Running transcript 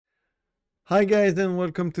Hi guys and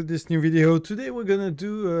welcome to this new video. Today we're gonna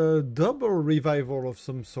do a double revival of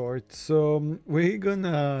some sort. So we're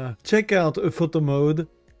gonna check out a photo mode,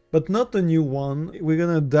 but not a new one. We're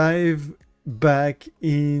gonna dive back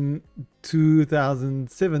in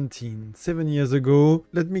 2017, 7 years ago.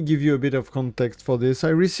 Let me give you a bit of context for this. I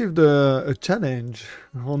received a challenge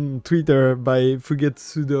on Twitter by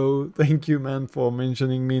Fugetsudo. Thank you, man, for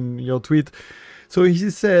mentioning me in your tweet. So he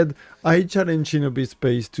said, I challenge Shinobi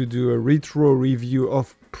Space to do a retro review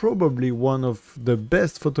of probably one of the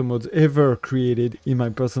best photo modes ever created, in my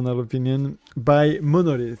personal opinion, by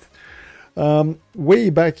Monolith. Way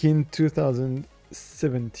back in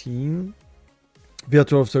 2017,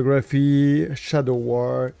 virtual photography, Shadow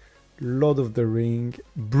War, Lord of the Ring,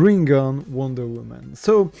 bring on Wonder Woman.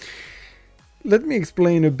 So let me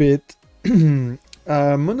explain a bit.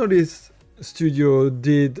 Monolith Studio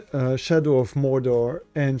did Shadow of Mordor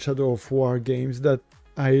and Shadow of War games that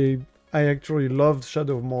I actually loved.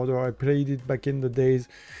 Shadow of Mordor, I played it back in the days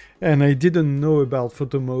and I didn't know about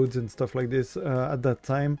photo modes and stuff like this at that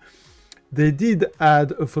time. They did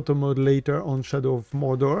add a photo mode later on Shadow of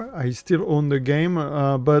Mordor. I still own the game,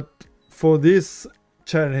 but for this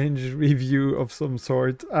challenge review of some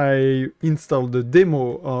sort, I installed the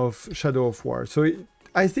demo of Shadow of War. So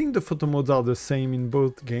I think the photo modes are the same in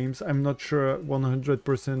both games. I'm not sure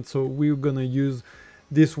 100%, so we're gonna use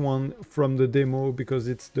this one from the demo because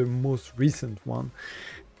it's the most recent one.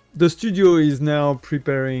 The studio is now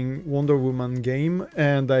preparing Wonder Woman game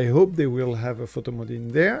and I hope they will have a photo mode in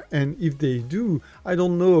there, and if they do, I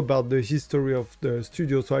don't know about the history of the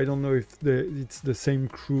studio, so I don't know if it's the same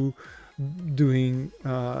crew doing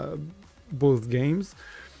both games.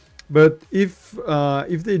 But if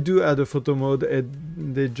they do add a photo mode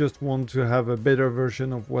and they just want to have a better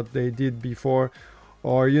version of what they did before,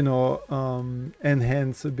 or you know,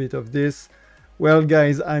 enhance a bit of this, well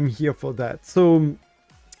guys, I'm here for that. So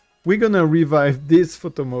we're gonna revive this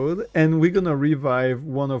photo mode and we're gonna revive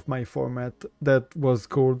one of my format that was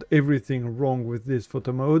called Everything Wrong with this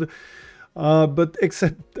photo mode. But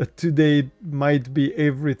except that today might be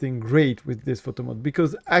everything great with this photo mode,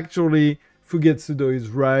 because actually Fugetsudo is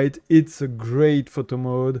right. It's a great photo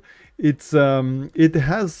mode. It's it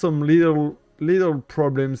has some little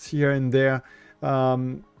problems here and there.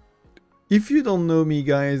 If you don't know me,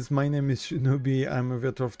 guys, my name is Shinobi. I'm a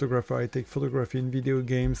virtual photographer. I take photography in video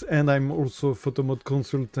games, and I'm also a photo mode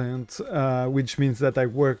consultant, which means that I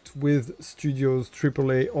worked with studios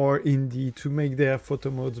AAA or indie to make their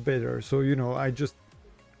photo modes better. So you know, I just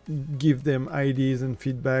give them ideas and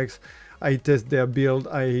feedbacks. I test their build.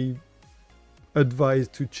 I advise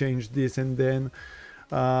to change this and then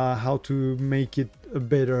how to make it a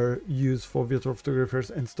better use for virtual photographers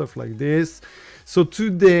and stuff like this. So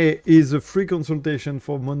today is a free consultation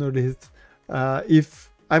for Monolith. If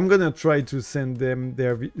I'm gonna try to send them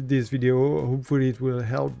this video, hopefully it will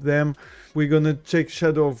help them. We're gonna check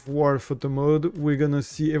Shadow of War photo mode. We're gonna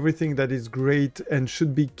see everything that is great and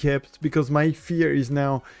should be kept, because my fear is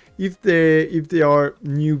now, if they are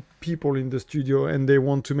new people in the studio and they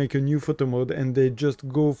want to make a new photo mode and they just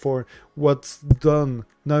go for what's done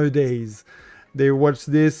nowadays, they watch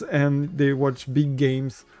this and they watch big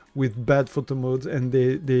games with bad photo modes and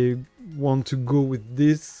they want to go with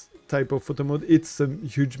this type of photo mode, it's a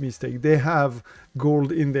huge mistake. They have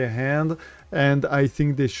gold in their hand and I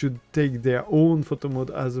think they should take their own photo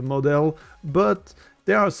mode as a model, but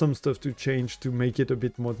there are some stuff to change to make it a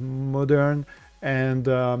bit more modern and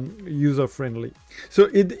user-friendly. So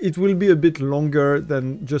it will be a bit longer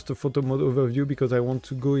than just a photo mode overview because I want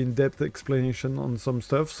to go in-depth explanation on some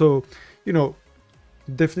stuff. So, you know,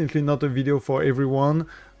 definitely not a video for everyone,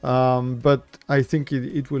 but I think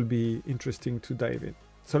it will be interesting to dive in.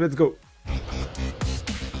 So let's go.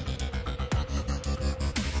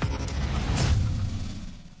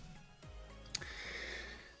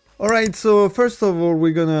 All right, so first of all,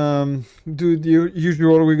 we're gonna do the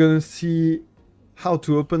usual. We're gonna see how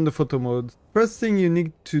to open the photo mode. First thing you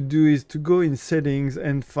need to do is to go in settings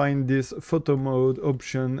and find this photo mode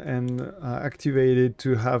option and activate it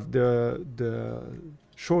to have the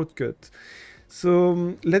shortcut.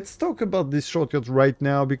 So let's talk about this shortcut right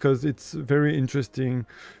now because it's very interesting.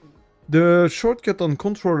 The shortcut on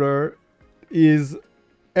controller is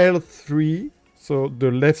L3, so the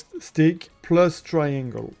left stick, plus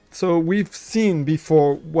triangle. So we've seen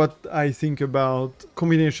before what I think about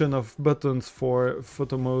combination of buttons for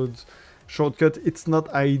photo modes shortcut. It's not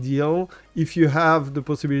ideal. If you have the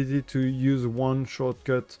possibility to use one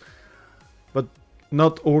shortcut, but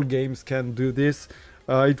not all games can do this,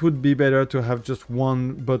 it would be better to have just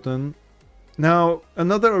one button. Now,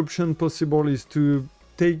 another option possible is to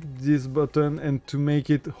take this button and to make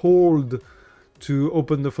it hold to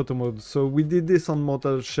open the photo mode. So we did this on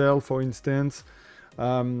Mortal Shell, for instance.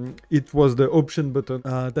 It was the option button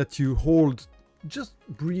that you hold just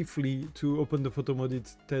briefly to open the photo mode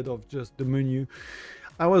instead of just the menu.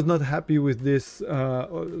 I was not happy with this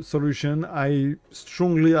solution. I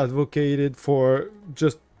strongly advocated for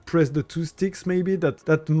just press the two sticks maybe.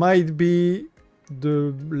 That might be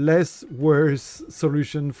the less worse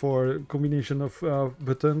solution for combination of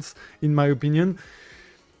buttons, in my opinion.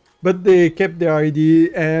 But they kept their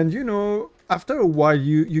idea, and you know, after a while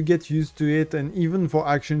you get used to it, and even for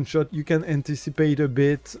action shot you can anticipate a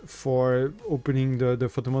bit for opening the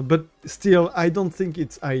photo mode. But still, I don't think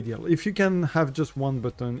it's ideal. If you can have just one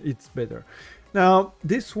button, it's better. Now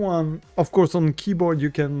this one, of course, on keyboard you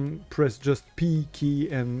can press just P key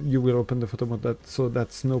and you will open the photo mode, so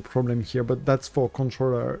that's no problem here, but that's for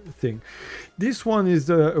controller thing. This one is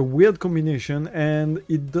a weird combination and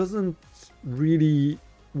it doesn't really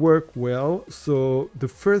work well. So the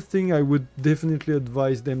first thing I would definitely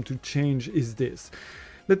advise them to change is this.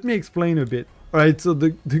 Let me explain a bit. All right, so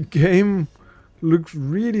the game looks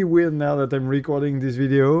really weird now that I'm recording this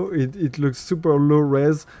video. It looks super low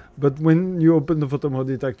res, but when you open the photo mode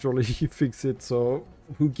it actually fixes it, so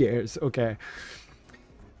who cares? Okay.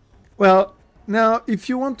 Well, now if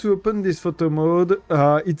you want to open this photo mode,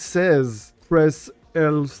 it says press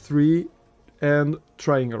L3 and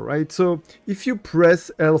triangle, right? So if you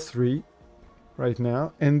press L3 right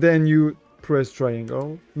now and then you press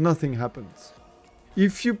triangle, nothing happens.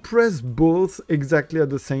 If you press both exactly at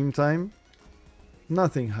the same time,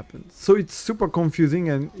 nothing happens. So it's super confusing,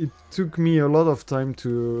 and it took me a lot of time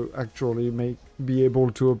to actually be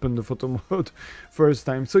able to open the photo mode first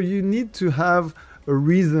time. So you need to have a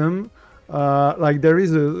rhythm, like there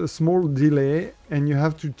is a small delay, and you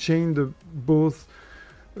have to change the both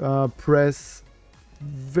press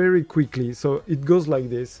very quickly. So it goes like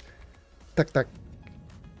this, tac tac.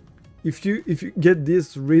 If you get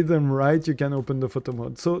this rhythm right, you can open the photo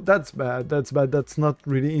mode. So that's bad. That's not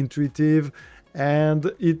really intuitive,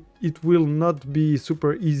 and it will not be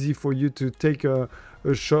super easy for you to take a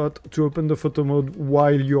shot to open the photo mode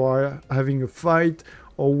while you are having a fight,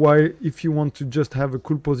 or while if you want to just have a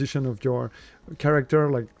cool position of your character,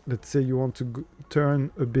 like let's say you want to turn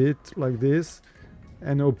a bit like this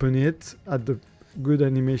and open it at the good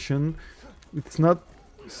animation. It's not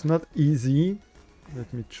easy.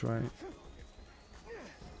 Let me try.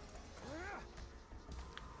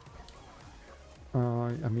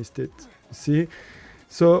 I missed it. See?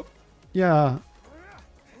 So yeah,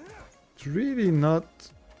 it's really not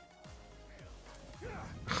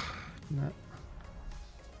no.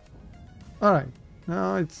 All right,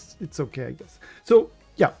 now it's okay, I guess. So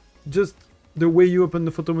yeah, just the way you open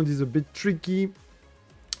the photo mode is a bit tricky,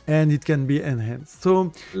 and it can be enhanced.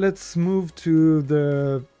 So let's move to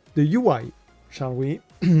the UI, shall we?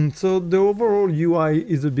 So the overall UI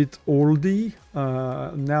is a bit oldie.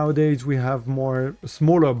 Nowadays we have a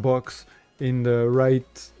smaller box in the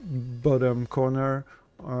right bottom corner.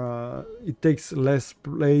 It takes less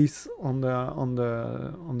place on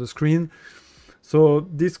the screen. So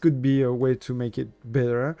this could be a way to make it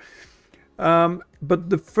better. But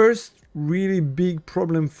the first really big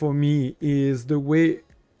problem for me is the way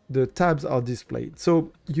the tabs are displayed.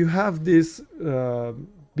 So you have this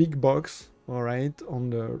big box, all right, on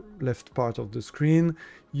the left part of the screen.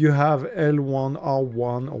 You have L1,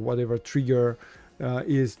 R1, or whatever trigger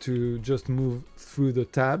is to just move through the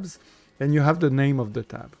tabs, and you have the name of the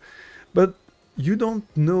tab. But you don't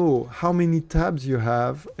know how many tabs you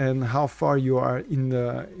have and how far you are in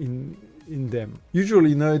them.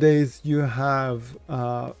 Usually nowadays you have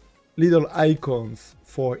little icons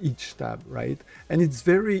for each tab, right? And it's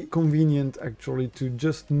very convenient actually to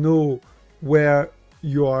just know where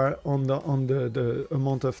you are on the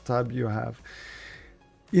amount of tab you have.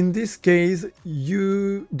 In this case,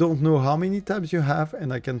 you don't know how many tabs you have,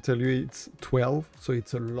 and I can tell you it's 12, so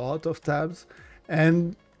it's a lot of tabs,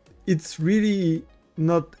 and it's really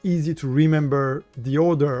not easy to remember the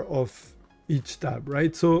order of each tab,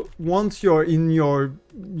 right? So once you're in your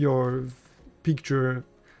picture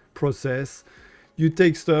process, you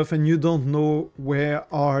take stuff and you don't know where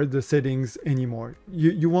are the settings anymore.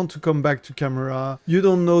 You want to come back to camera. You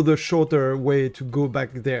don't know the shorter way to go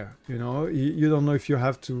back there. You know, you don't know if you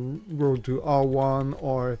have to roll to R1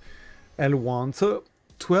 or L1. So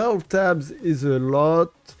 12 tabs is a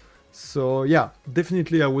lot. So yeah,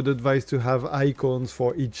 definitely I would advise to have icons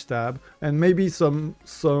for each tab, and maybe some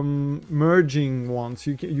merging ones.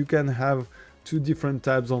 You can have two different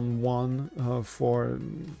tabs on one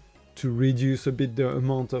to reduce a bit the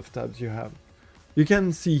amount of tabs you have. You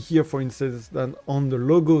can see here, for instance, that on the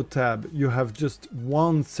logo tab you have just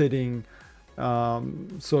one setting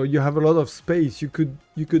So you have a lot of space. You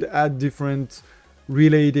could add different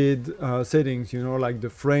related settings, you know, like the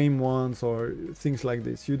frame ones or things like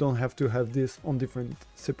this. You don't have to have this on different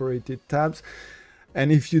separated tabs.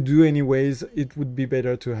 And if you do anyways, it would be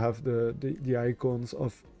better to have the icons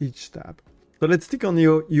of each tab. So let's stick on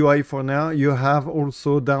the UI for now. You have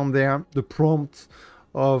also down there the prompt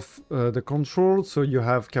of the control. So you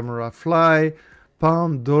have camera fly,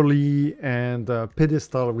 palm, dolly, and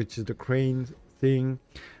pedestal, which is the crane thing,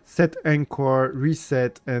 set anchor,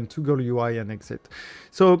 reset, and toggle UI and exit.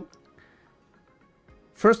 So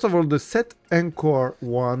first of all, the set anchor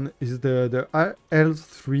one is the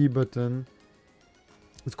L3 button.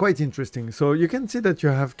 It's quite interesting. So you can see that you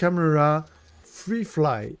have camera free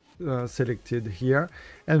fly selected here,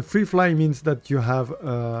 and free fly means that you have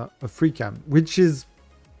a free cam, which is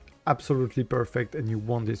absolutely perfect, and you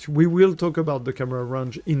want this. We will talk about the camera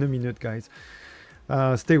range in a minute, guys.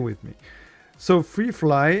 Stay with me. So free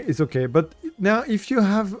fly is okay, but now if you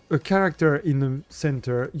have a character in the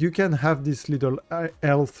center, you can have this little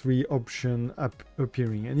L3 option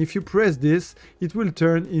appearing, and if you press this, it will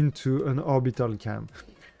turn into an orbital cam.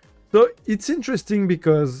 So it's interesting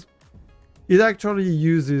because it actually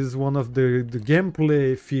uses one of the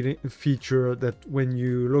gameplay feature that when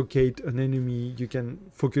you locate an enemy, you can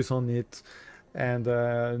focus on it and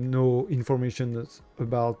know information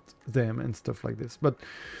about them and stuff like this. But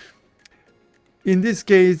in this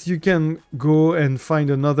case, you can go and find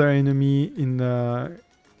another enemy in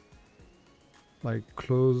like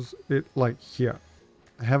close it, like here.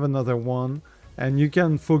 I have another one, and you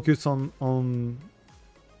can focus on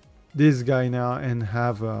this guy now and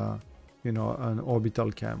have you know, an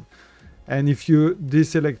orbital cam. And if you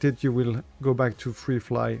deselect it, you will go back to free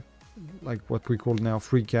fly, like what we call now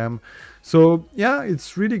free cam. So yeah,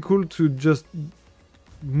 it's really cool to just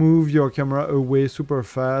move your camera away super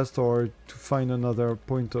fast or to find another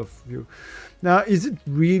point of view. Now, is it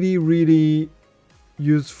really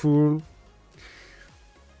useful?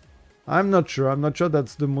 I'm not sure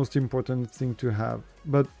that's the most important thing to have,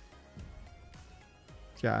 but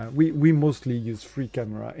yeah, we mostly use free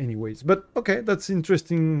camera anyways. But okay, that's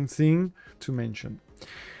interesting thing to mention.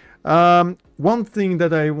 One thing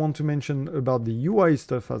that I want to mention about the UI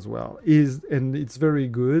stuff as well is, and it's very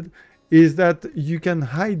good, is that you can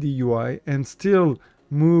hide the UI and still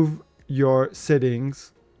move your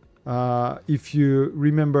settings. If you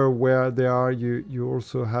remember where they are, you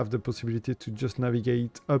also have the possibility to just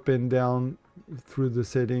navigate up and down through the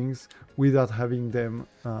settings without having them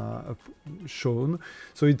shown.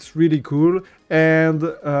 So it's really cool. And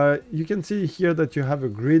you can see here that you have a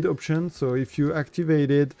grid option. So if you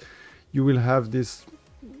activate it, you will have this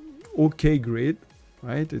OK grid,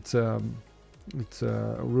 right? It's a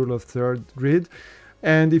rule of third grid.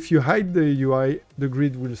 And if you hide the UI, the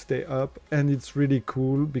grid will stay up, and it's really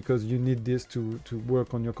cool because you need this to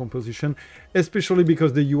work on your composition, especially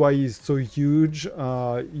because the UI is so huge.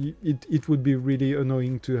 It would be really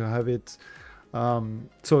annoying to have it.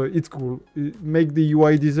 So it's cool. Make the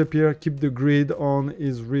UI disappear, keep the grid on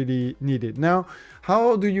is really needed. Now,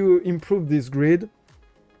 how do you improve this grid?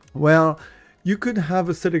 Well, you could have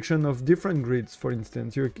a selection of different grids, for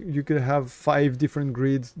instance. You could have 5 different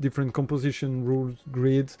grids, different composition rules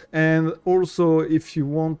grids. And also, if you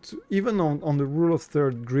want, even on the rule of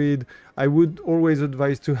third grid, I would always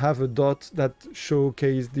advise to have a dot that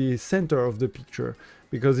showcase the center of the picture,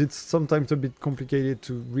 because it's sometimes a bit complicated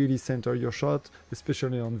to really center your shot,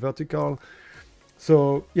 especially on vertical.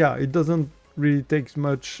 So yeah, it doesn't really takes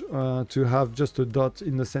much to have just a dot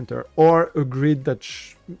in the center, or a grid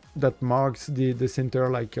that marks the center,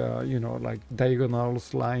 like you know, like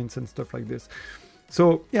diagonals, lines and stuff like this.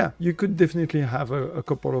 So yeah, you could definitely have a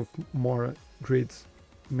couple of more grids,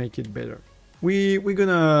 make it better. We're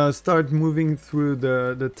gonna start moving through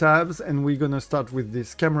the tabs, and we're gonna start with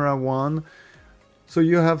this camera one. So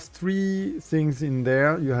you have 3 things in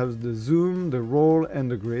there. You have the zoom, the roll,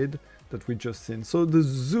 and the grid that we just seen. So the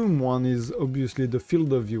zoom one is obviously the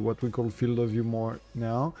field of view, what we call field of view more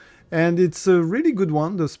now, and it's a really good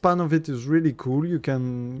one. The span of it is really cool. You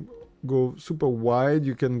can go super wide,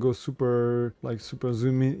 you can go super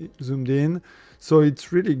zoomed in, so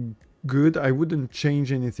it's really good. I wouldn't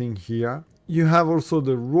change anything here. You have also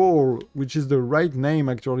the roll, which is the right name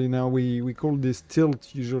actually. Now we call this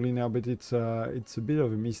tilt usually now, but it's a bit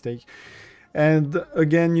of a mistake. And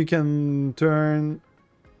again, you can turn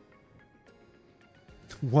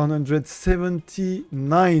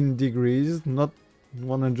 179 degrees, not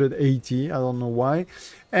 180. I don't know why.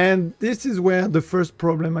 And this is where the first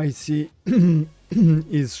problem I see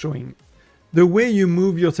is showing. The way you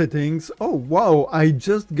move your settings. Oh wow, I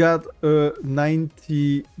just got a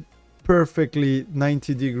 90% perfectly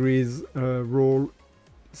 90 degrees roll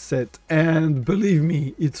set, and believe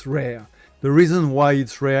me, it's rare. The reason why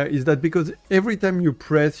it's rare is that because every time you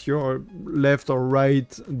press your left or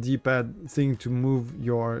right D-pad thing to move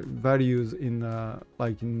your values in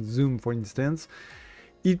like in zoom, for instance,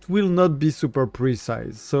 it will not be super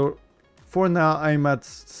precise. So for now I'm at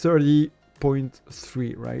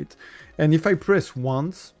 30.3, right? And if I press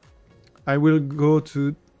once, I will go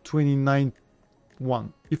to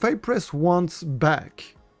 29.1. If I press once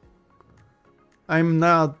back, I'm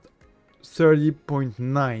now at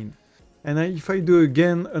 30.9. And if I do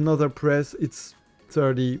again another press, it's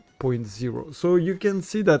 30.0. So you can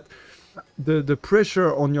see that the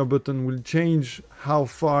pressure on your button will change how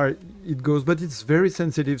far it goes, but it's very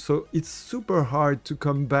sensitive, so it's super hard to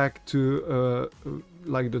come back to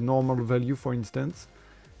like the normal value, for instance.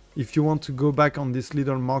 If you want to go back on this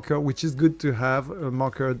little marker, which is good to have, a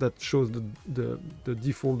marker that shows the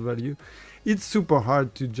default value, it's super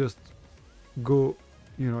hard to just go,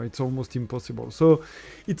 you know, it's almost impossible. So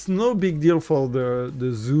it's no big deal for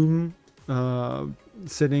the zoom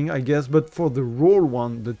setting, I guess, but for the roll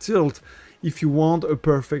one, the tilt, if you want a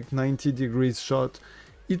perfect 90 degrees shot,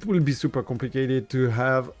 it will be super complicated to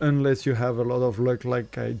have unless you have a lot of luck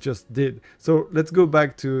like I just did. So let's go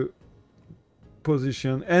back to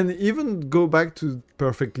position and even go back to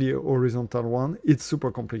perfectly horizontal one. It's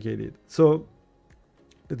super complicated. So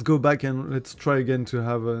let's go back and let's try again to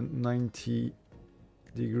have a 90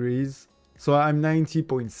 degrees. So I'm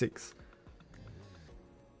 90.6.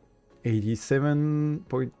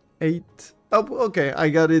 87.8. Oh, okay, I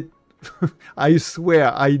got it. I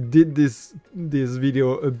swear I did this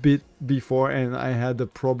video a bit before and I had a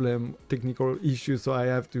problem, technical issue, so I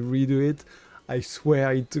have to redo it. I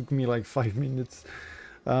swear it took me like 5 minutes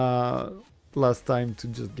last time to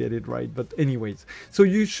just get it right. But anyways, so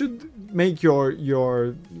you should make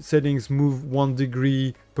your settings move 1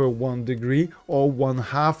 degree per 1 degree or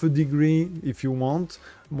 1/2 a degree if you want,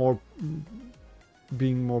 more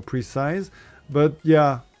being more precise. But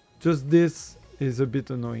yeah, just this is a bit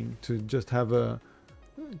annoying to just have a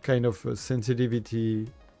kind of a sensitivity,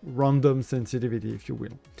 random sensitivity, if you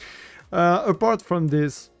will. Apart from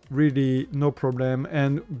this, really no problem.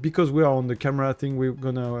 And because we are on the camera thing, we're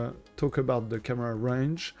gonna talk about the camera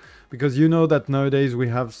range, because you know that nowadays we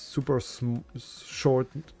have super short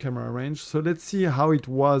camera range. So let's see how it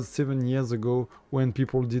was 7 years ago when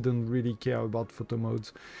people didn't really care about photo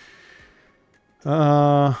modes.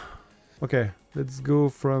 Okay, let's go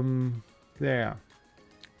from there.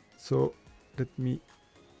 So let me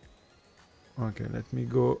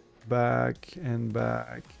go back and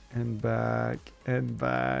back and back and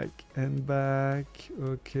back and back.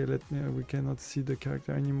 Okay, we cannot see the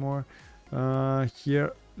character anymore.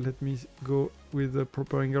 Here, let me go with the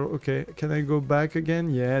proper angle. Okay, can I go back again?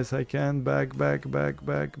 Yes, I can. Back.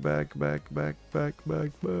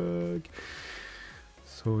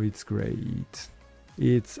 So it's great.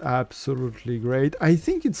 It's absolutely great. I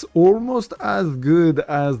think it's almost as good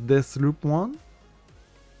as Deathloop one.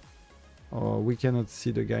 Oh, we cannot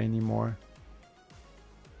see the guy anymore.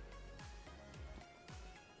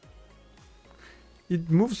 It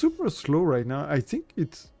moves super slow right now. I think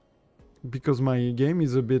it's because my game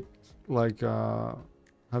is a bit like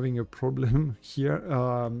having a problem here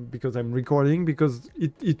because I'm recording, because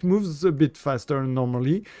it moves a bit faster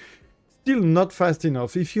normally. Still not fast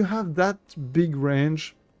enough. If you have that big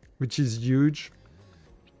range, which is huge,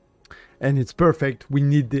 and it's perfect, we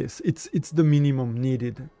need this. It's the minimum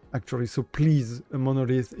needed, actually. So please,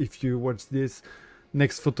 Monolith, if you watch this,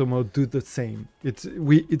 next photo mode, do the same.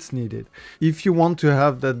 It's needed. If you want to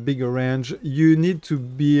have that bigger range, you need to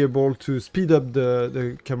be able to speed up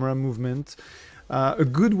the camera movement. A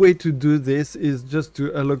good way to do this is just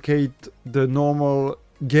to allocate the normal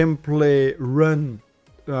gameplay run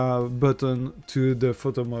button to the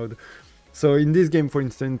photo mode. So in this game, for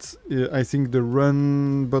instance, I think the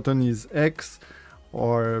run button is X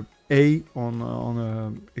or A on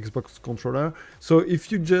a Xbox controller. So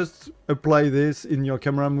if you just apply this in your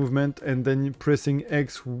camera movement and then pressing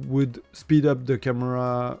X would speed up the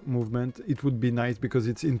camera movement, it would be nice because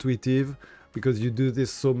it's intuitive, because you do this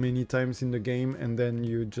so many times in the game and then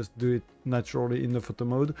you just do it naturally in the photo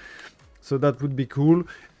mode. So that would be cool.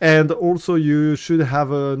 And also you should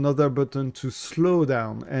have another button to slow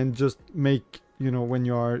down and just make, you know, when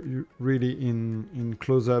you are really in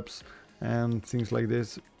close-ups and things like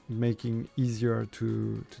this, making easier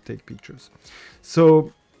to take pictures.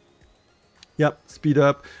 So yeah, speed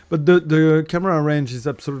up. But the camera range is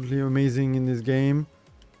absolutely amazing in this game,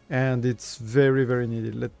 and it's very, very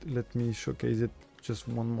needed. Let me showcase it just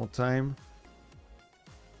one more time.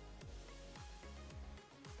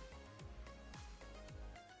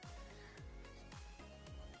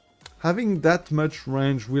 having that much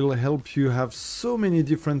range will help you have so many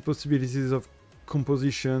different possibilities of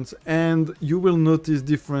compositions, and you will notice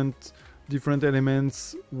different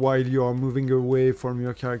elements while you are moving away from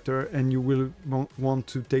your character, and you will want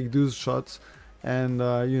to take those shots, and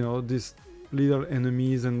you know, these little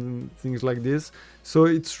enemies and things like this. So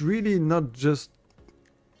it's really not just,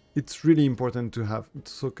 it's really important to have.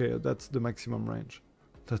 It's okay, that's the maximum range.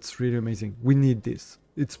 That's really amazing. We need this.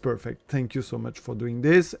 It's perfect. Thank you so much for doing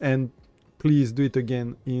this, and please do it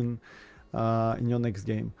again in your next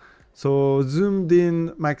game. So zoomed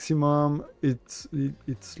in maximum, it's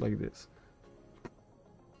like this.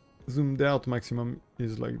 Zoomed out maximum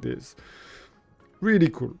is like this. Really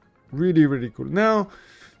cool. Really, really cool. Now,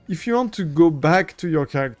 if you want to go back to your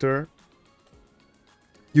character,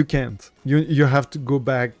 you can't. You have to go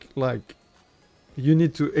back, like, you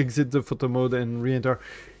need to exit the photo mode and re-enter.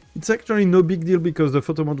 It's actually no big deal because the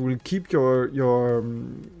photo mode will keep your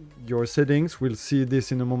settings. We'll see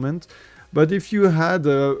this in a moment. But if you had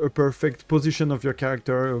a perfect position of your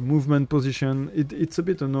character, a movement position, it's a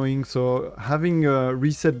bit annoying. So having a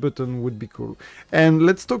reset button would be cool. And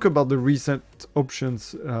let's talk about the reset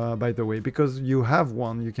options, by the way, because you have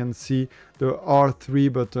one. You can see the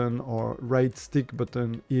R3 button or right stick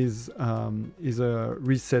button is a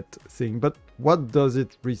reset thing. But what does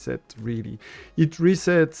it reset really? It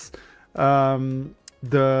resets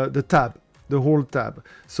the tab, the whole tab.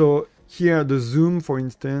 So here, the zoom, for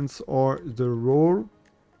instance, or the roll,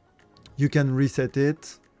 you can reset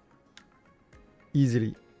it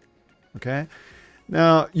easily. Okay.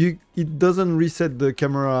 Now, it doesn't reset the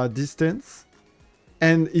camera distance,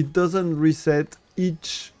 and it doesn't reset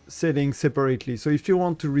each setting separately. So if you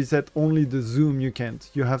want to reset only the zoom, you can't.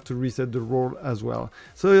 You have to reset the roll as well.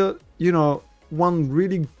 So, you know, one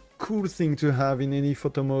really cool thing to have in any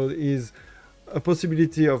photo mode is a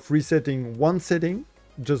possibility of resetting one setting,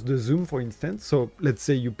 just the zoom, for instance. So let's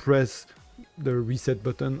say you press the reset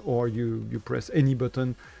button, or you press any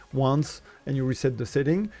button once and you reset the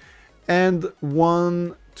setting, and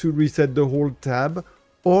one to reset the whole tab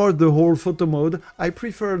or the whole photo mode. I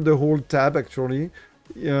prefer the whole tab, actually.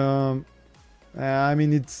 I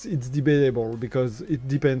mean, it's debatable because it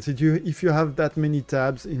depends. If you have that many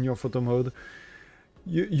tabs in your photo mode,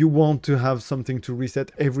 you want to have something to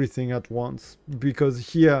reset everything at once,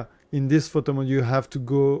 because here in this photo mode you have to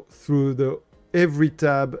go through every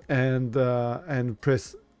tab and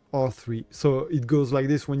press R3. So it goes like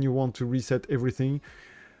this when you want to reset everything.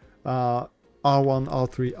 R1,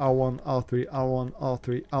 R3, R1, R3, R1,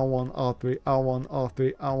 R3, R1, R3, R1,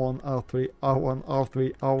 R3, R1, R3, R1,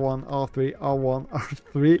 R3, R1, R3, R1,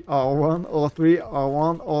 R3, R1, R3,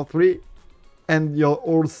 R1, R3, and you're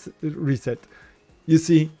all reset. You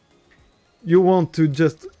see, you want to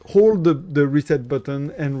just hold the reset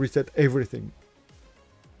button and reset everything.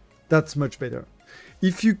 That's much better.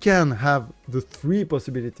 If you can have the three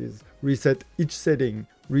possibilities, reset each setting,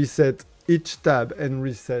 reset each tab, and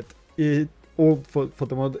reset it all for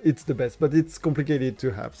photo mode, it's the best. But it's complicated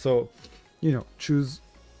to have, so you know, choose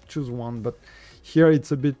one. But here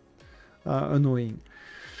it's a bit annoying.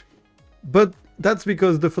 But that's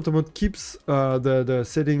because the photo mode keeps the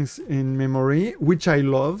settings in memory, which I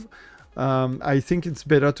love. I think it's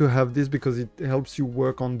better to have this because it helps you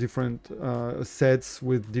work on different sets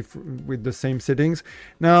with the same settings.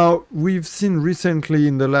 Now, we've seen recently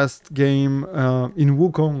in the last game in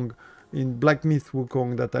Wukong, in Black Myth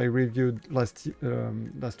Wukong that I reviewed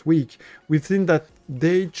last week, we've seen that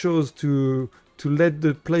they chose to let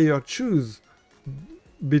the player choose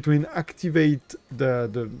between activate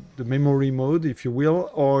the memory mode, if you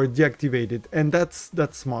will, or deactivate it, and that's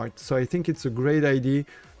smart. So I think it's a great idea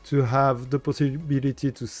to have the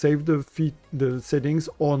possibility to save the settings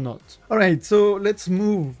or not. All right, so let's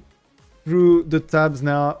move through the tabs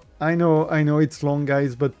now. I know it's long,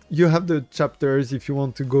 guys, but you have the chapters if you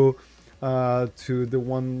want to go to the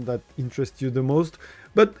one that interests you the most.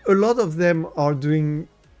 But a lot of them are doing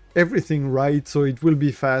everything right, so it will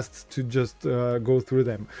be fast to just go through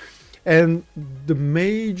them. And the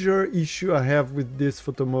major issue I have with this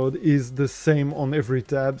photo mode is the same on every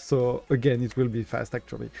tab, so again it will be fast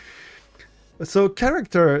actually. So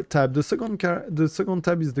character tab, the second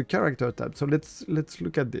tab is the character tab. So let's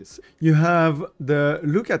look at this. You have the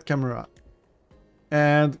look at camera,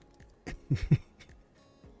 and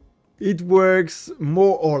it works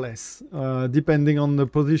more or less depending on the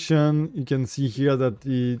position. You can see here that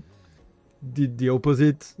it did the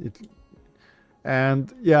opposite.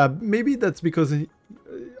 And yeah, maybe that's because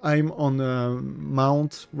I'm on a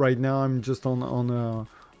mount right now. I'm just on a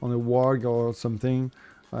warg or something.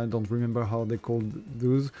 I don't remember how they called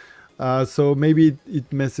those. So maybe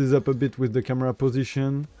it messes up a bit with the camera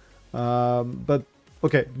position. But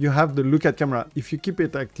okay, you have the look at camera. If you keep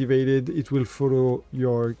it activated, it will follow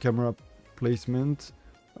your camera placement,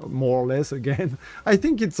 more or less again. I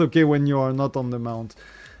think it's okay when you are not on the mount.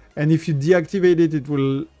 And if you deactivate it, it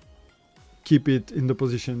will keep it in the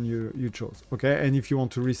position you chose, okay? And if you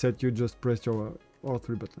want to reset, you just press your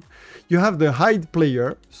R3 button. You have the hide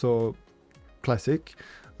player, so classic.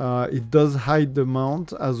 It does hide the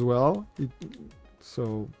mount as well.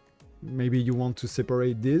 So maybe you want to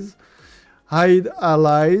separate this. Hide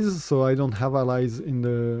allies, so I don't have allies in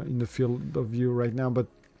the field of view right now, but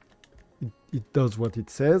it does what it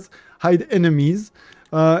says. Hide enemies.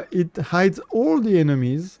 It hides all the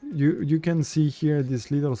enemies. You can see here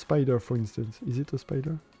this little spider, for instance. Is it a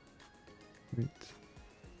spider? Wait.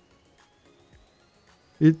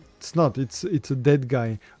 It's not. It's a dead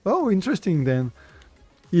guy. Oh, interesting then.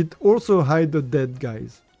 It also hides the dead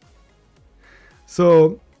guys.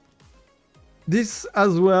 So this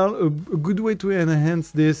as well, a good way to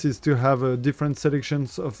enhance this is to have different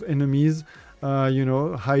selections of enemies. You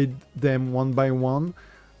know, hide them one by one,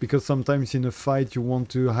 because sometimes in a fight you want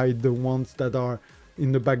to hide the ones that are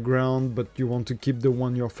in the background, but you want to keep the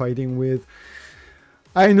one you're fighting with.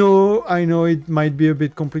 I know it might be a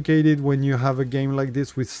bit complicated when you have a game like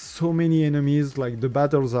this with so many enemies. Like, the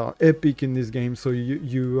battles are epic in this game, so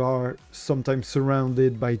you are sometimes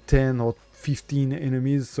surrounded by 10 or 15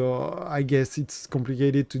 enemies, so I guess it's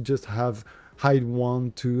complicated to just have hide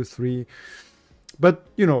 1, 2, 3. But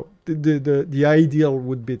you know, the ideal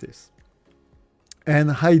would be this.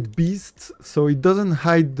 And hide beasts, so it doesn't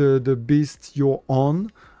hide the beast you're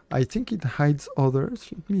on. I think it hides others.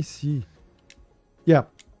 Let me see. Yeah,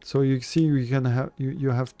 so you see you can have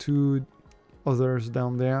you have 2 others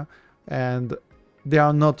down there, and they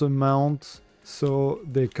are not a mount, so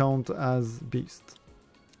they count as beast.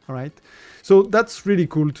 All right, so that's really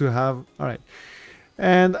cool to have. All right,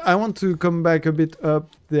 and I want to come back a bit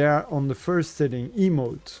up there on the first setting,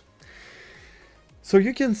 emote. So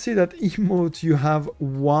you can see that emote, you have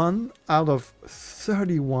 1 out of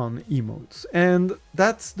 31 emotes, and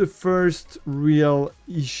that's the first real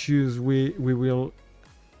issues we will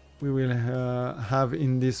have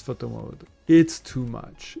in this photo mode. It's too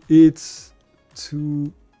much. It's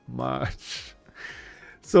too much.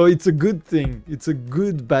 So it's a good thing. It's a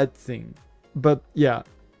good bad thing. But yeah,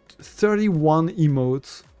 31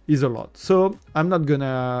 emotes is a lot. So I'm not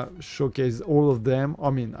gonna showcase all of them. I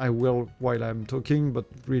mean, I will while I'm talking, but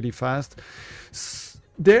really fast.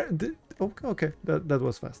 Okay, that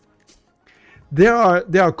was fast. They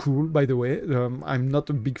are cool, by the way. I'm not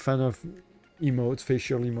a big fan of emotes,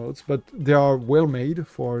 facial emotes, but they are well made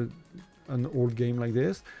for an old game like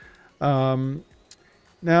this.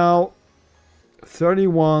 Now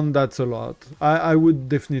 31, that's a lot. I would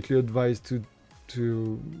definitely advise to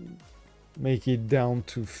make it down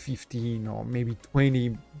to 15 or maybe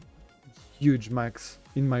 20, huge max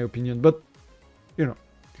in my opinion. But you know,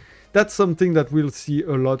 that's something that we'll see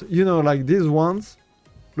a lot. You know, like these ones,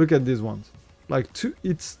 look at these ones, like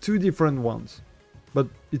it's 2 different ones, but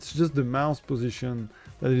it's just the mouse position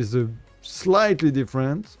that is slightly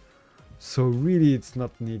different. So really it's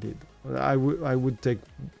not needed. I would take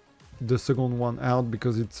the second one out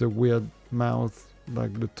because it's a weird mouth,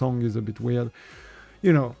 like the tongue is a bit weird.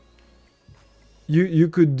 You know, you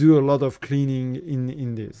could do a lot of cleaning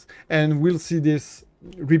in this, and we'll see this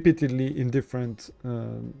repeatedly in different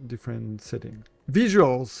settings.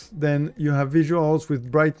 Visuals, then you have visuals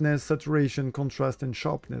with brightness, saturation, contrast, and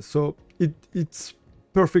sharpness. So it's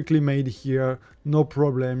perfectly made here, no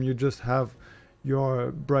problem. You just have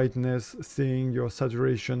your brightness thing, your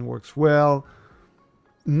saturation works well.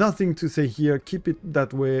 Nothing to say here, keep it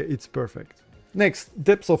that way, it's perfect. Next,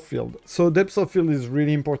 depth of field. So depth of field is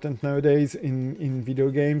really important nowadays in video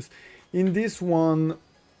games. In this one,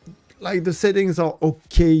 like the settings are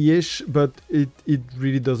okay-ish, but it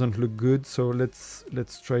really doesn't look good. So let's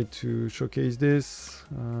try to showcase this.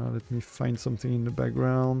 Let me find something in the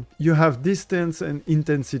background. You have distance and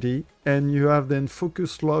intensity, and you have then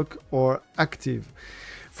focus lock or active.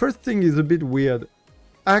 First thing is a bit weird.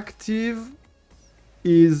 Active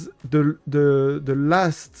is the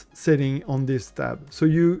last setting on this tab. So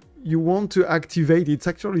you want to activate, it's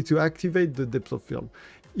actually to activate the depth of field.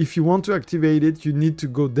 If you want to activate it, you need to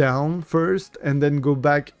go down first and then go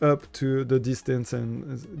back up to the distance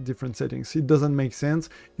and different settings. It doesn't make sense.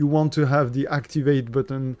 You want to have the activate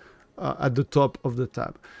button at the top of the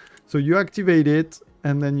tab. So you activate it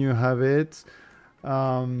and then you have it.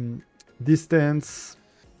 Distance,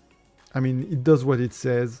 I mean, it does what it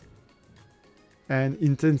says. And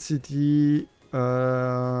intensity,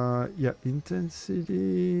 yeah,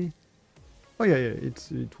 intensity. Oh yeah,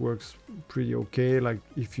 it works pretty okay. Like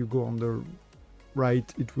if you go on the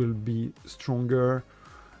right, it will be stronger,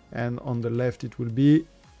 and on the left, it will be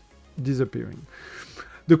disappearing.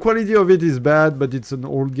 The quality of it is bad, but it's an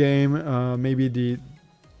old game. Maybe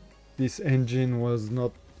this engine was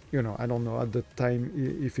not, you know, I don't know at the time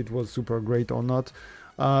if it was super great or not.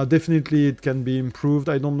 Definitely it can be improved.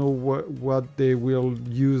 I don't know what they will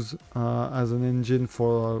use as an engine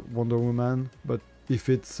for Wonder Woman, but if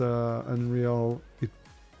it's Unreal,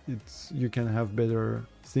 it's you can have better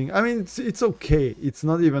thing. I mean, it's okay. It's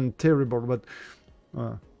not even terrible, but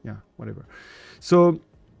yeah, whatever. So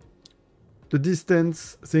the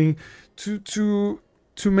distance thing to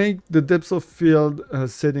make the depth of field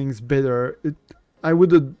settings better, I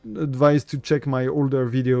would advise to check my older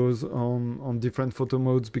videos on different photo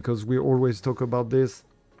modes, because we always talk about this.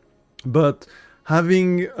 But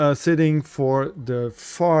having a setting for the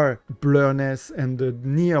far blurriness and the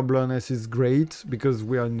near blurriness is great, because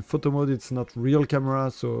we are in photo mode. It's not real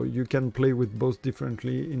camera, so you can play with both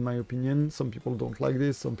differently, in my opinion. Some people don't like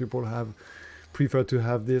this. Some people prefer to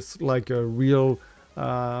have this like a real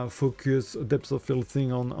focus, depth of field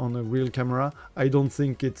thing on a real camera. I don't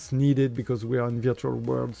think it's needed, because we are in virtual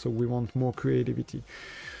world, so we want more creativity.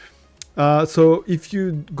 So if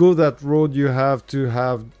you go that road, you have to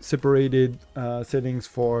have separated settings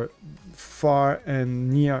for far and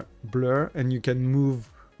near blur, and you can move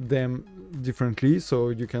them differently, so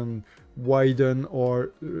you can widen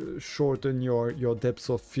or shorten your depth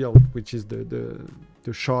of field, which is the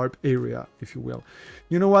sharp area, if you will.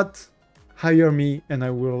 You know what? Hire me and I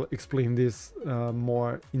will explain this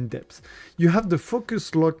more in depth. You have the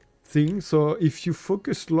focus lock thing. So if you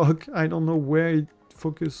focus lock, I don't know where it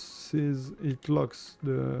focuses, it locks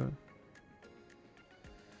the...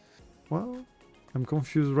 Well, I'm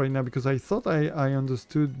confused right now, because I thought I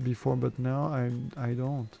understood before, but now I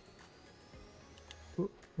don't. Oh,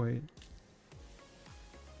 wait.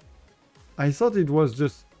 I thought it was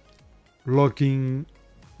just locking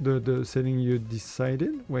the setting you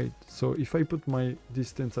decided. Wait, so if I put my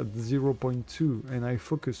distance at 0.2 and I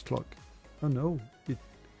focus lock, oh no,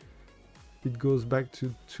 it goes back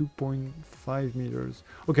to 2.5 meters.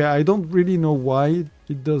 Okay, I don't really know why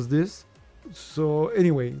it does this. So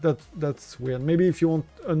anyway, that's weird. Maybe if you want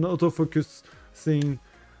an autofocus thing,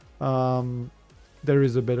 there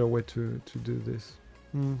is a better way to do this.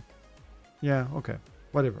 Yeah, okay,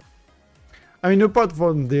 whatever. I mean, apart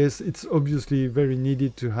from this, it's obviously very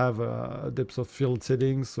needed to have a depth of field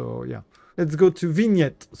setting. So yeah, let's go to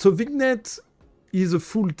Vignette. So Vignette is a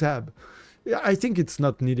full tab. I think it's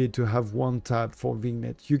not needed to have one tab for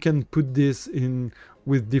Vignette. You can put this in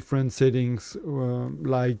with different settings,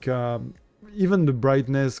 like even the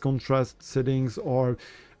brightness, contrast settings, or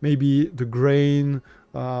maybe the grain,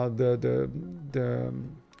 the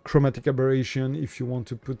chromatic aberration, if you want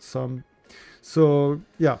to put some. So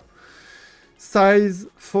yeah. Size,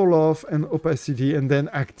 fall off, and opacity, and then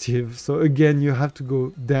active. So again, you have to go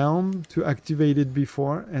down to activate it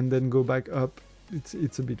before, and then go back up.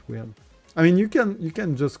 It's a bit weird. I mean, you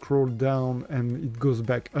can just scroll down and it goes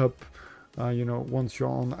back up. You know, once you're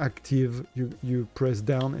on active, you press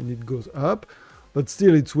down and it goes up. But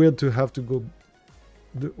still, it's weird to have to go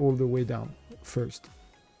all the way down first.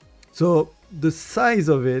 So the size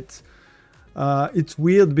of it, it's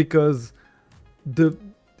weird, because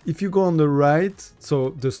if you go on the right, so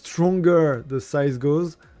the stronger the size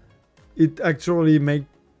goes, it actually makes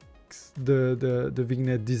the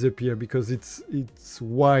vignette disappear, because it's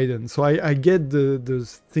widened. So I get the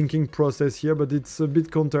thinking process here, but it's a bit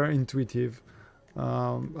counterintuitive.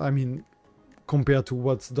 I mean, compared to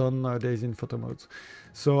what's done nowadays in photo modes.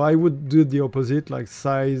 So I would do the opposite, like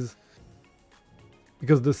size,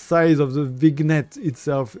 because the size of the vignette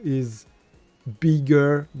itself is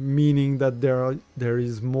bigger, meaning that there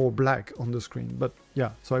is more black on the screen. But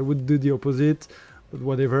yeah, so I would do the opposite, but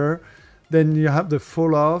whatever. Then you have the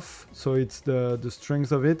fall off, so it's the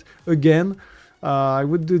strength of it. Again, I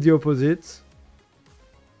would do the opposite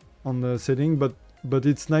on the setting, but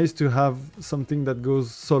it's nice to have something that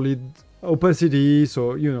goes solid. Opacity,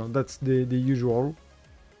 so you know, that's the usual.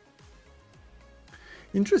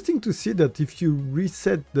 Interesting to see that if you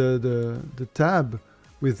reset the tab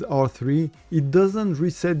with R3, it doesn't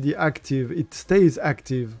reset the active, it stays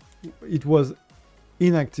active. It was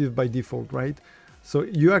inactive by default, right? So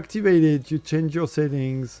you activate it, you change your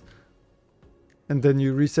settings, and then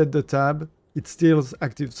you reset the tab, it still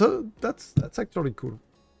active. So that's actually cool.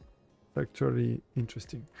 Actually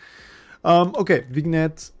interesting. Okay,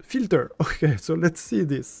 Vignette filter. Okay, so let's see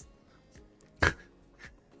this.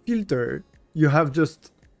 Filter, you have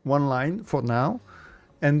just one line for now,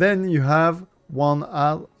 and then you have one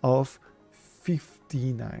out of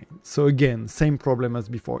 59. So again, same problem as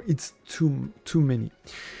before. It's too many.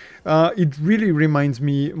 It really reminds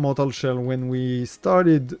me Mortal Shell when we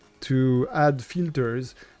started to add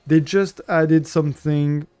filters. They just added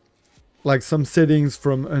something like some settings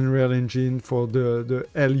from Unreal Engine for the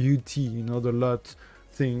LUT, you know, the LOT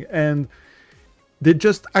thing, and they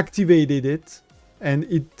just activated it, and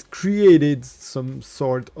it created some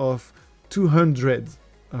sort of 200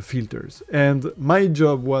 filters. And my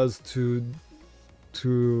job was to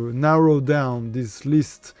narrow down this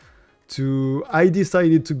list to, I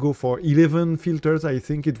decided to go for 11 filters. I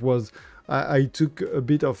think it was, I took a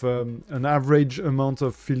bit of an average amount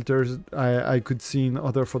of filters I could see in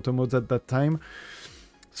other photo modes at that time.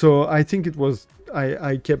 So I think it was,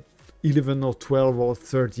 I kept 11 or 12 or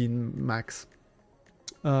 13 max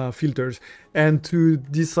filters. And to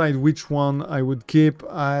decide which one I would keep,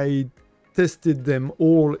 I tested them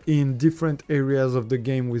all in different areas of the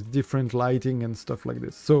game with different lighting and stuff like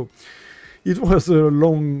this. So it was a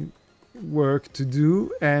long work to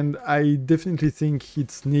do, and I definitely think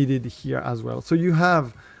it's needed here as well. So you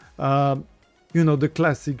have you know, the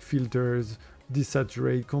classic filters,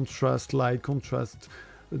 desaturate, contrast light, contrast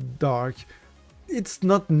dark. It's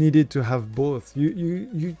not needed to have both.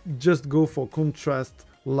 You just go for contrast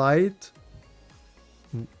light,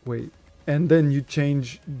 wait, and then you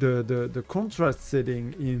change the contrast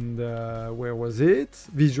setting in the, where was it,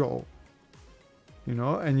 visual, you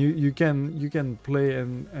know, and you can play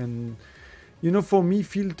and you know, for me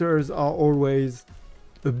filters are always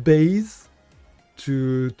a base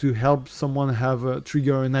to help someone have a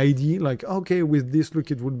trigger an idea, like okay, with this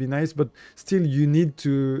look it would be nice, but still you need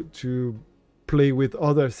to play with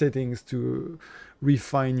other settings to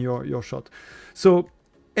refine your shot. So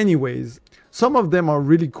anyways, some of them are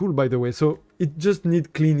really cool, by the way, so it just needs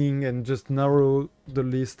cleaning and just narrow the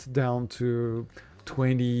list down to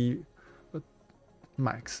 20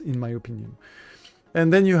 max, in my opinion.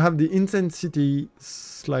 And then you have the intensity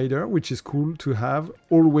slider, which is cool to have,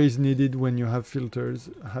 always needed when you have filters,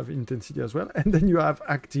 have intensity as well. And then you have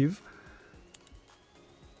active.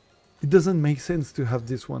 It doesn't make sense to have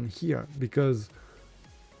this one here because,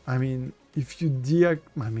 I mean, if you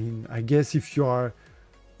I guess if you are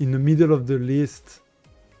in the middle of the list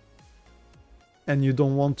and you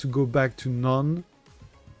don't want to go back to none,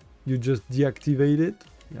 you just deactivate it,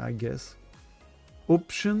 yeah, I guess.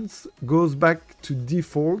 Options goes back to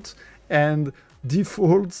default, and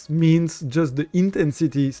defaults means just the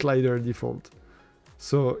intensity slider default.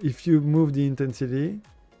 So if you move the intensity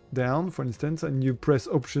down, for instance, and you press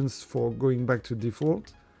options for going back to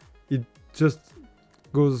default, it just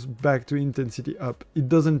goes back to intensity up. It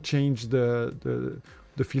doesn't change the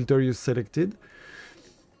filter you selected.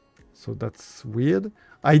 So that's weird.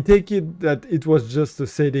 I take it that it was just a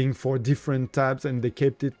setting for different tabs and they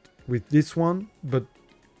kept it with this one, but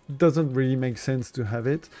it doesn't really make sense to have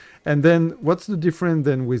it. And then what's the difference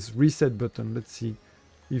then with reset button? Let's see.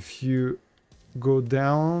 If you go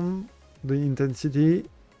down the intensity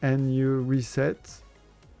and you reset.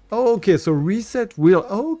 Oh, okay, so reset will,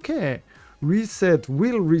 okay. Reset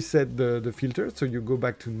will reset the filter, so you go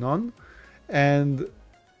back to none, and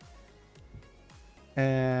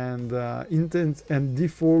intense and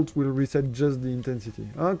default will reset just the intensity.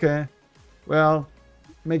 Okay, well,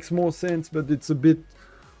 makes more sense, but it's a bit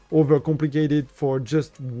overcomplicated for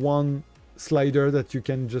just one slider that you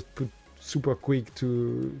can just put super quick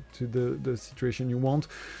to the situation you want.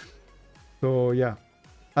 So yeah,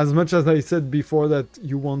 as much as I said before that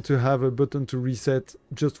you want to have a button to reset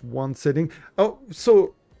just one setting. Oh,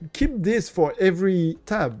 so keep this for every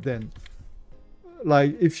tab then.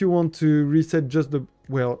 Like if you want to reset just the,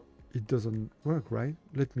 well, it doesn't work, right?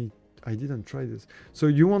 I didn't try this. So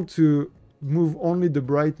you want to move only the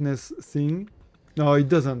brightness thing. No, it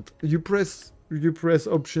doesn't. You press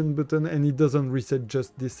option button and it doesn't reset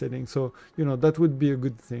just this setting. So, you know, that would be a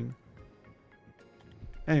good thing.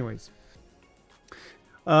 Anyways.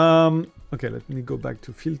 Okay, let me go back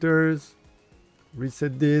to filters,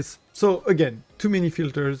 reset this. So again, too many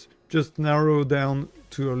filters, just narrow down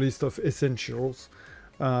to a list of essentials.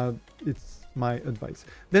 It's my advice.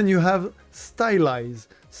 Then you have Stylize.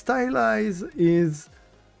 Stylize is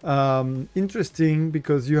interesting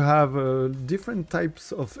because you have different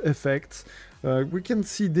types of effects. We can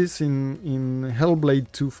see this in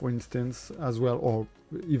Hellblade 2, for instance, as well, or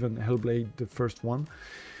even Hellblade, the first one.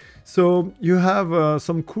 So you have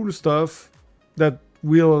some cool stuff that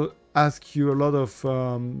will ask you a lot of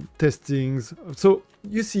testings. So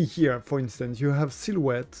you see here, for instance, you have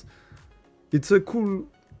silhouette. It's a cool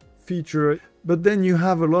feature, but then you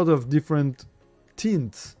have a lot of different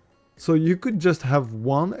tints. So you could just have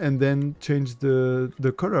one and then change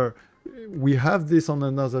the color. we have this on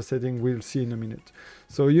another setting, we'll see in a minute.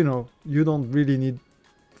 So, you know, you don't really need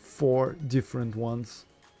 4 different ones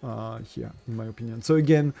here, in my opinion. So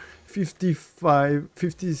again,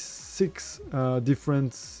 56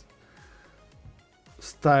 different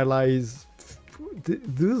Stylize.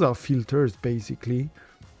 Those are filters basically.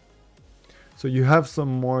 So you have some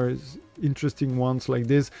more interesting ones like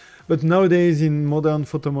this, but nowadays in modern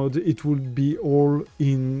photo mode it would be all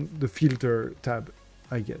in the filter tab,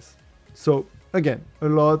 I guess. So again, a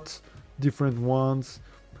lot different ones,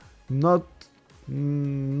 not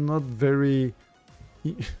very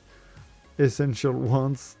essential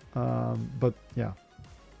ones, but yeah.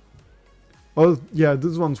 Oh yeah,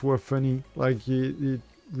 those ones were funny. Like it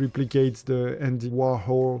replicates the Andy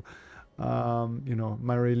Warhol, you know,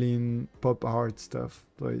 Marilyn pop art stuff.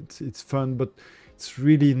 So it's fun, but it's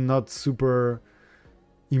really not super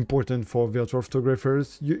important for virtual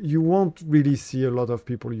photographers. You won't really see a lot of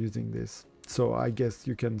people using this, so I guess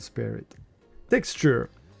you can spare it. Texture.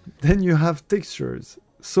 Then you have textures.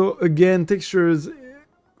 So again, textures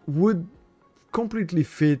would completely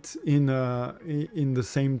fit in the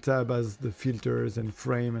same tab as the filters and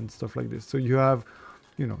frame and stuff like this. So you have,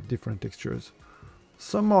 you know, different textures.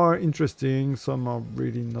 Some are interesting, some are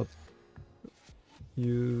really not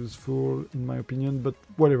useful in my opinion, but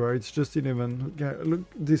whatever, it's just 11. Yeah, look,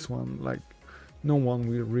 this one, like no one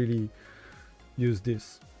will really use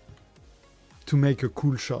this to make a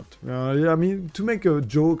cool shot. I mean, to make a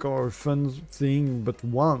joke or a fun thing, but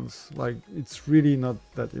once, like it's really not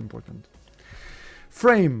that important.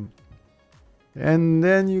 Frame, and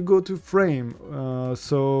then you go to frame.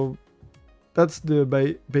 So that's the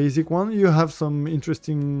basic one. You have some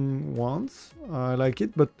interesting ones, I like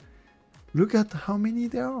it, but look at how many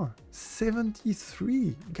there are.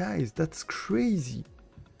 73, guys, that's crazy.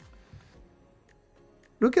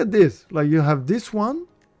 Look at this, like you have this one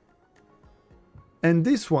and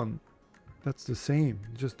this one. That's the same,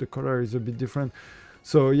 just the color is a bit different.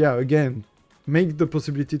 So yeah, again, make the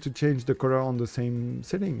possibility to change the color on the same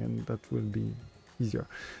setting and that will be easier.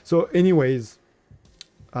 So anyways,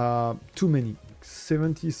 too many.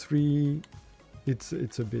 73,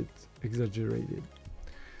 it's a bit exaggerated.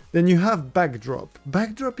 Then you have backdrop.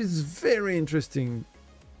 Backdrop is very interesting.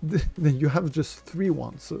 Then you have just 3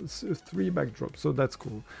 ones, so it's 3 backdrops, so that's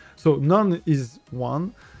cool. So none is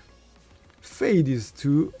 1, fade is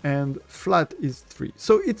 2, and flat is 3.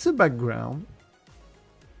 So it's a background,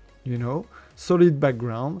 you know, solid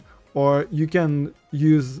background, or you can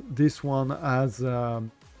use this one as a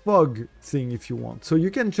fog thing if you want. So you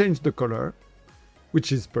can change the color,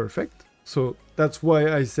 which is perfect. So that's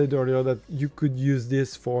why I said earlier that you could use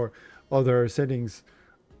this for other settings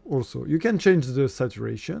also. You can change the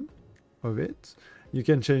saturation of it. You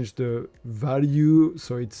can change the value,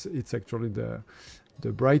 so it's actually the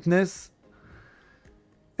brightness.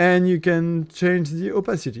 And you can change the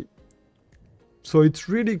opacity. So it's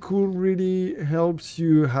really cool, really helps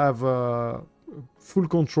you have full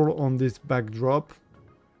control on this backdrop.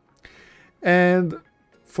 And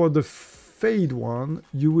for the fade one,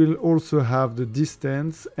 you will also have the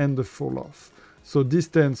distance and the fall off. So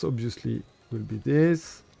distance obviously will be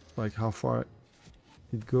this, like how far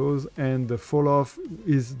it goes, and the fall off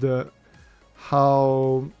is the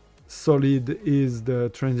how solid is the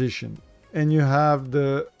transition. And you have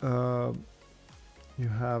the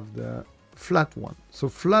flat one. So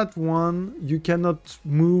flat one, you cannot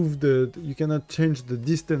move you cannot change the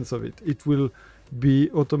distance of it. It will be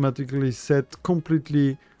automatically set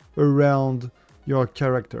completely around your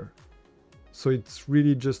character. So it's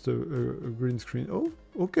really just a green screen. Oh,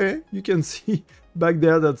 okay. You can see back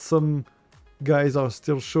there that some guys are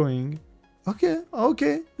still showing. Okay,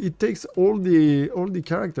 okay. It takes all the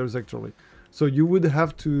characters actually. So you would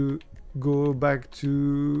have to go back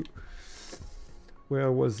to,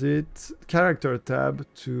 where was it? Character tab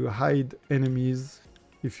to hide enemies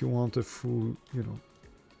if you want a full, you know,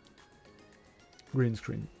 green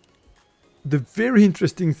screen. The very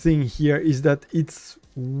interesting thing here is that it's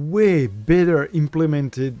way better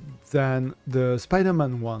implemented than the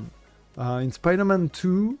Spider-Man one. In Spider-Man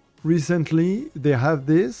 2 recently they have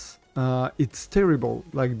this. It's terrible.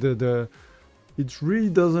 Like it really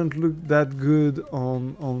doesn't look that good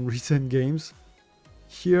on recent games.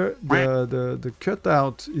 Here the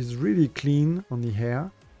cutout is really clean on the hair.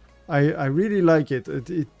 I really like it.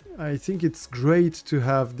 I think it's great to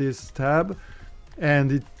have this tab,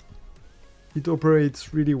 and it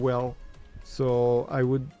operates really well. So I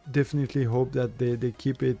would definitely hope that they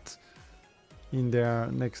keep it in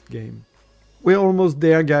their next game. We're almost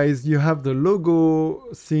there, guys. You have the logo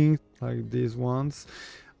thing like these ones.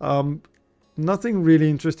 nothing really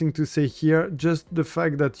interesting to say here, just the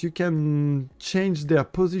fact that you can change their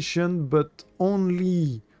position, but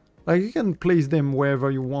only, like, you can place them wherever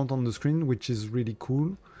you want on the screen, which is really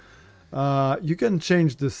cool. You can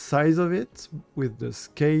change the size of it with the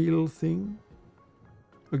scale thing.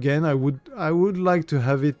 Again, I would like to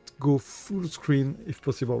have it go full screen if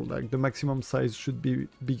possible, like the maximum size should be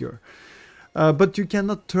bigger. But you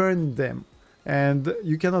cannot turn them. And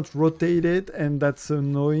you cannot rotate it, and that's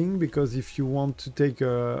annoying, because if you want to take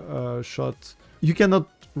a shot, you cannot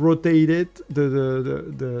rotate it,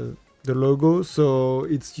 the logo, so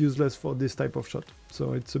it's useless for this type of shot.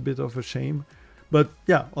 So it's a bit of a shame. But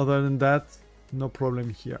yeah, other than that, no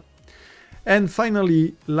problem here. And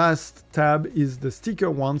finally, last tab is the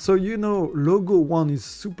sticker one. So you know, logo one is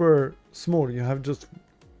super small. You have just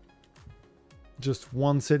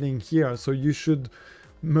one setting here, so you should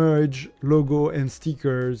merge logo and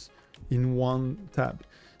stickers in one tab.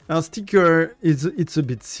 Now sticker it's a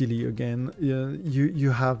bit silly again.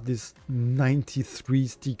 You have this 93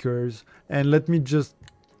 stickers, and let me just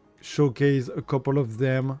showcase a couple of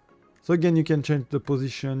them. So again, you can change the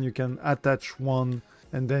position, you can attach one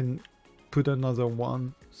and then put another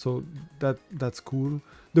one, so that's cool.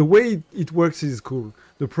 The way it works is cool.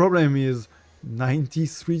 The problem is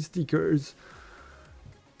 93 stickers,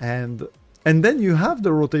 and then you have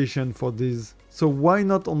the rotation for this, so why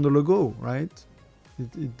not on the logo, right?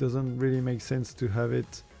 It doesn't really make sense to have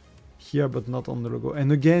it here but not on the logo.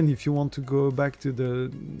 And again, if you want to go back to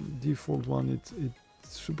the default one, it's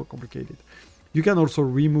super complicated. You can also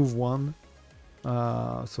remove one,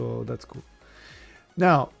 so that's cool.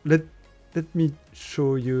 Now let me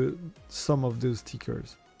show you some of those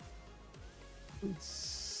stickers.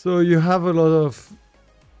 So you have a lot of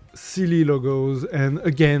silly logos, and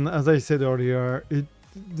again, as I said earlier,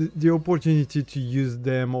 the opportunity to use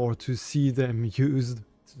them or to see them used,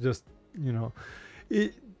 just, you know,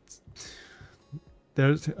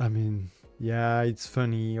 I mean, yeah, it's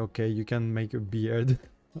funny, okay, you can make a beard,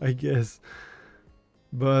 I guess,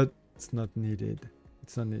 but it's not needed.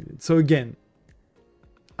 It's not needed. So again,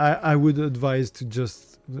 I would advise to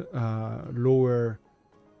just lower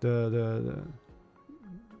the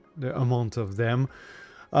amount of them.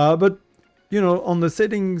 But you know, on the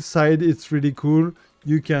settings side, it's really cool.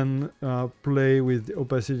 You can play with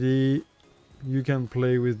opacity, you can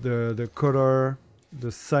play with the color,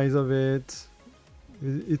 the size of it.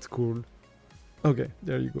 It's cool. Okay,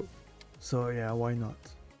 there you go. So yeah, why not?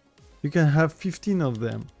 You can have 15 of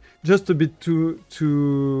them. Just a bit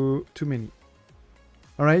too many.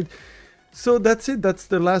 All right. So that's it. That's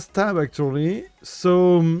the last tab actually.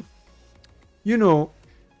 So you know,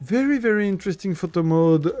 very, very interesting photo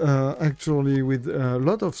mode, actually, with a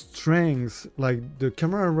lot of strengths. Like the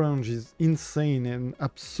camera range is insane and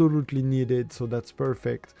absolutely needed, so that's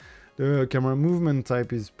perfect. The camera movement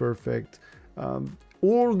type is perfect.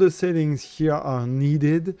 All the settings here are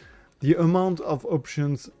needed. The amount of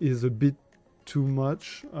options is a bit too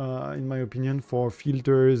much, in my opinion, for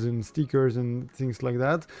filters and stickers and things like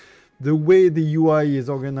that. The way the UI is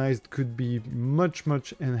organized could be much,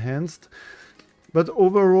 much enhanced. But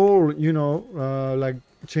overall, you know, like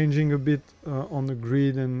changing a bit on the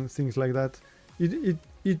grid and things like that,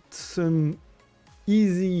 it's an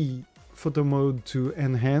easy photo mode to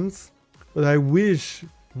enhance. But I wish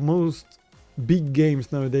most big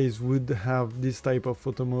games nowadays would have this type of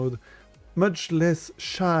photo mode, much less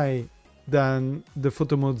shy than the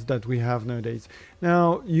photo modes that we have nowadays.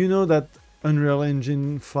 Now, you know that Unreal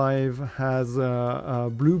Engine 5 has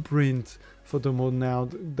a blueprint photo mode now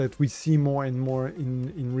that we see more and more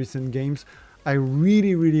in recent games. I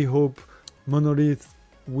really, really hope Monolith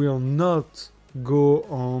will not go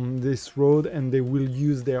on this road and they will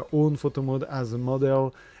use their own photo mode as a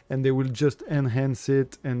model, and they will just enhance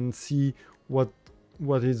it and see what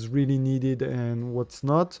is really needed and what's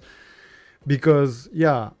not. Because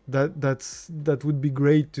yeah, that would be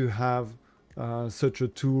great to have such a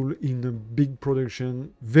tool in a big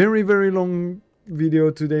production. Very, very long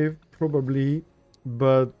video today probably,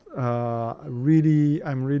 but I'm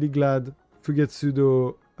really glad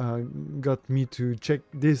Fugetsudo got me to check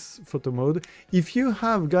this photo mode. If you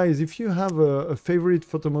have, guys, if you have a favorite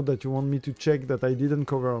photo mode that you want me to check that I didn't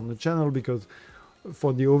cover on the channel, because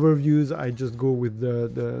for the overviews I just go with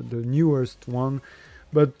the newest one.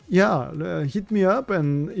 But yeah, hit me up,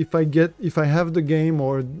 and if I have the game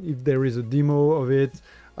or if there is a demo of it,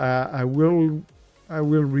 I will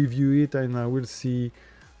review it and I will see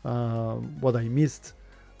what I missed.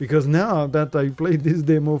 Because now that I played this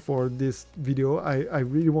demo for this video, I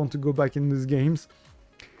really want to go back in these games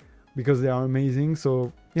because they are amazing.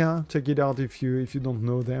 So yeah, check it out if you don't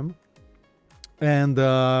know them. And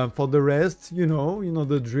for the rest, you know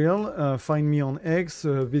the drill. Find me on X,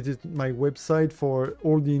 visit my website for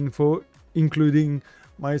all the info, including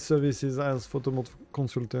my services as photo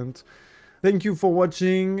consultant. Thank you for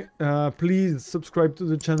watching. Please subscribe to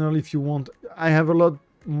the channel if you want. I have a lot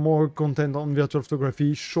more content on virtual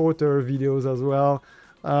photography, shorter videos as well.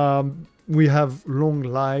 We have long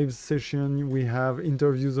live session. We have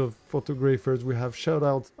interviews of photographers. We have shout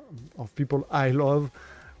outs of people I love.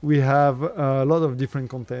 We have a lot of different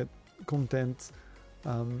content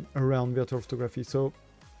around virtual photography. So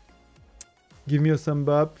give me a thumb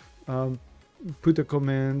up, put a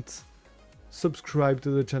comment, subscribe to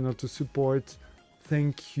the channel to support.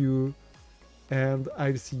 Thank you, and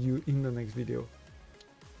I'll see you in the next video.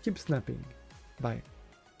 Keep snapping. Bye.